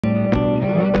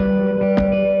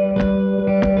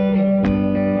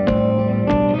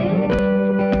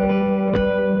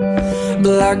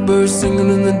Blackbirds singing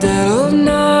in the dead of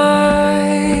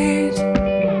night.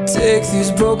 Take these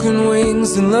broken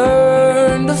wings and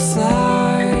learn to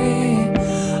fly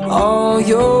all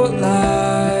your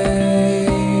life.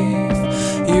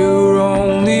 You're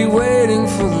only waiting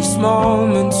for this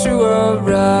moment to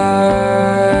arrive.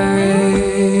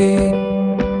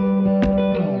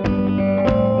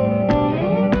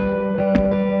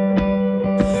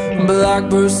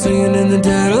 Blackbirds singing in the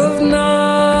dead of night.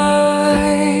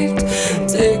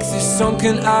 Take these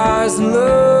sunken eyes and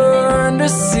learn to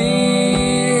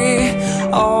see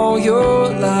all your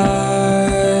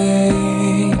life.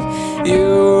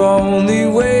 You're only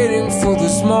waiting for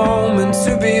this moment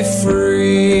to be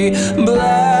free.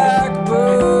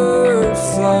 Blackbird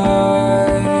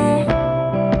fly,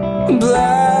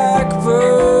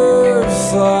 blackbird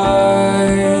fly,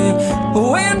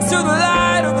 into the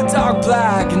light of the dark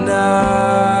black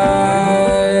night.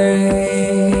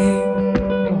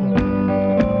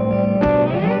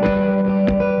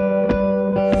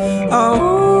 Oh,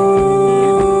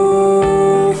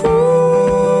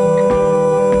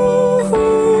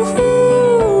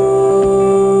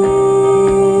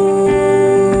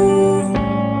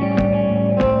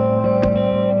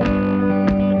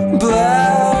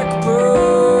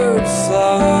 blackbird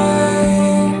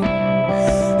fly,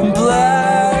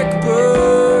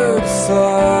 blackbird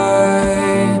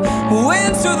fly,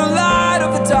 into the light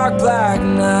of the dark black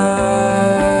night.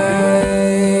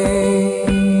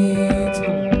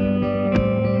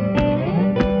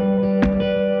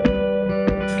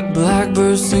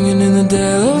 Blackbirds singing in the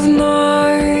dead of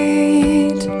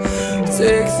night.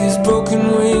 Take these broken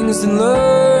wings and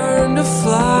learn to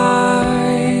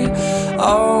fly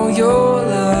all your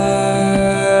life.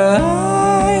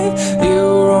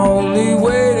 You're only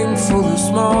waiting for this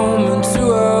moment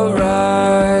to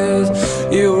arise.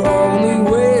 You're only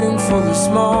waiting for this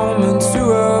moment to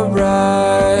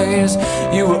arise.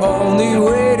 You were only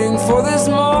waiting